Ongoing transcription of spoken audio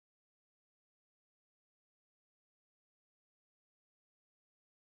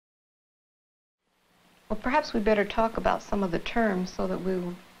Well, perhaps we better talk about some of the terms so that we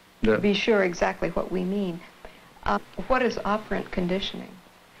will be sure exactly what we mean. What is operant conditioning?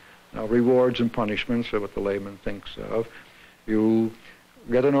 Now, rewards and punishments are what the layman thinks of. You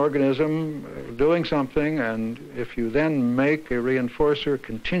get an organism doing something, and if you then make a reinforcer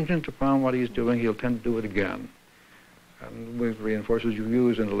contingent upon what he's doing, he'll tend to do it again. And the reinforcers you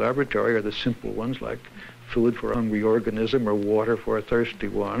use in the laboratory are the simple ones, like food for a hungry organism or water for a thirsty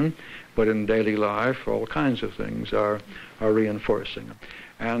one. But in daily life, all kinds of things are reinforcing.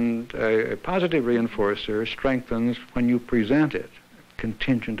 And a positive reinforcer strengthens when you present it,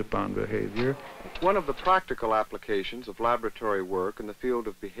 contingent upon behavior. One of the practical applications of laboratory work in the field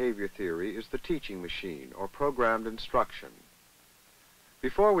of behavior theory is the teaching machine, or programmed instruction.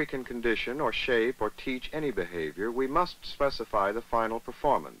 Before we can condition or shape or teach any behavior, we must specify the final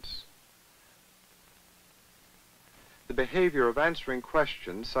performance. The behavior of answering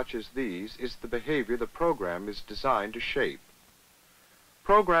questions such as these is the behavior the program is designed to shape.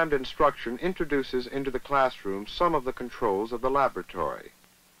 Programmed instruction introduces into the classroom some of the controls of the laboratory.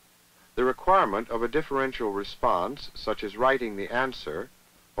 The requirement of a differential response, such as writing the answer,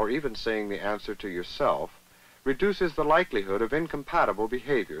 or even saying the answer to yourself, reduces the likelihood of incompatible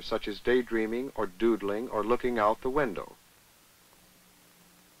behavior, such as daydreaming or doodling or looking out the window.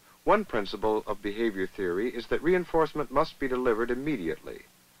 One principle of behavior theory is that reinforcement must be delivered immediately.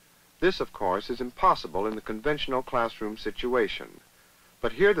 This, of course, is impossible in the conventional classroom situation.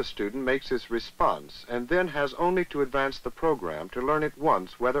 But here the student makes his response and then has only to advance the program to learn at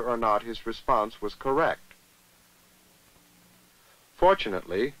once whether or not his response was correct.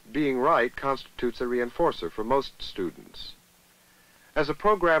 Fortunately, being right constitutes a reinforcer for most students. As a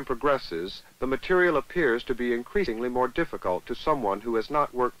program progresses, the material appears to be increasingly more difficult to someone who has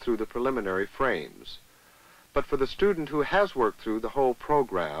not worked through the preliminary frames. But for the student who has worked through the whole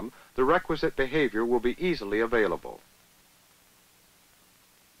program, the requisite behavior will be easily available.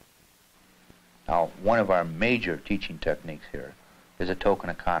 Now, one of our major teaching techniques here is a token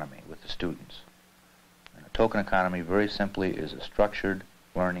economy with the students. And a token economy, very simply, is a structured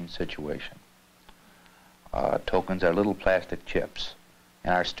learning situation. Tokens are little plastic chips,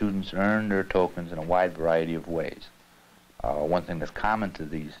 and our students earn their tokens in a wide variety of ways. One thing that's common to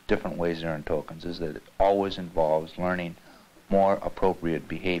these different ways to earn tokens is that it always involves learning more appropriate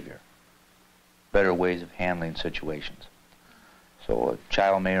behavior, better ways of handling situations. So a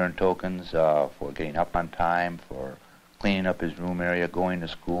child may earn tokens for getting up on time, for cleaning up his room area, going to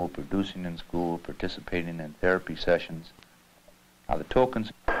school, producing in school, participating in therapy sessions. Now the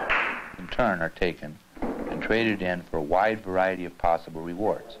tokens in turn are taken and traded in for a wide variety of possible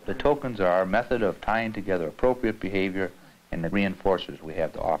rewards. The tokens are our method of tying together appropriate behavior and the reinforcers we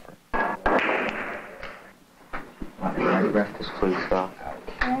have to offer.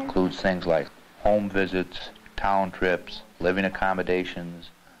 Includes things like home visits, town trips, living accommodations,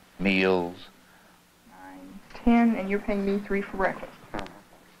 meals. 10, and you're paying me 3 for breakfast.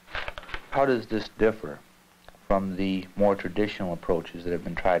 How does this differ from the more traditional approaches that have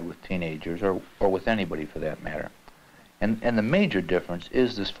been tried with teenagers, or with anybody for that matter? And the major difference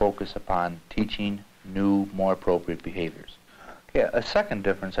is this focus upon teaching new, more appropriate behaviors. Okay, a second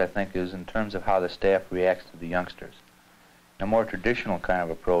difference, I think, is in terms of how the staff reacts to the youngsters. In a more traditional kind of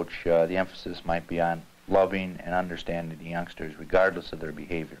approach, the emphasis might be on loving and understanding the youngsters regardless of their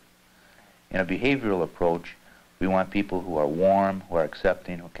behavior. In a behavioral approach, we want people who are warm, who are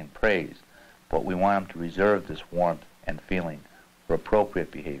accepting, who can praise, but we want them to reserve this warmth and feeling for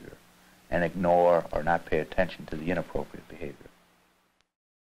appropriate behavior and ignore or not pay attention to the inappropriate behavior.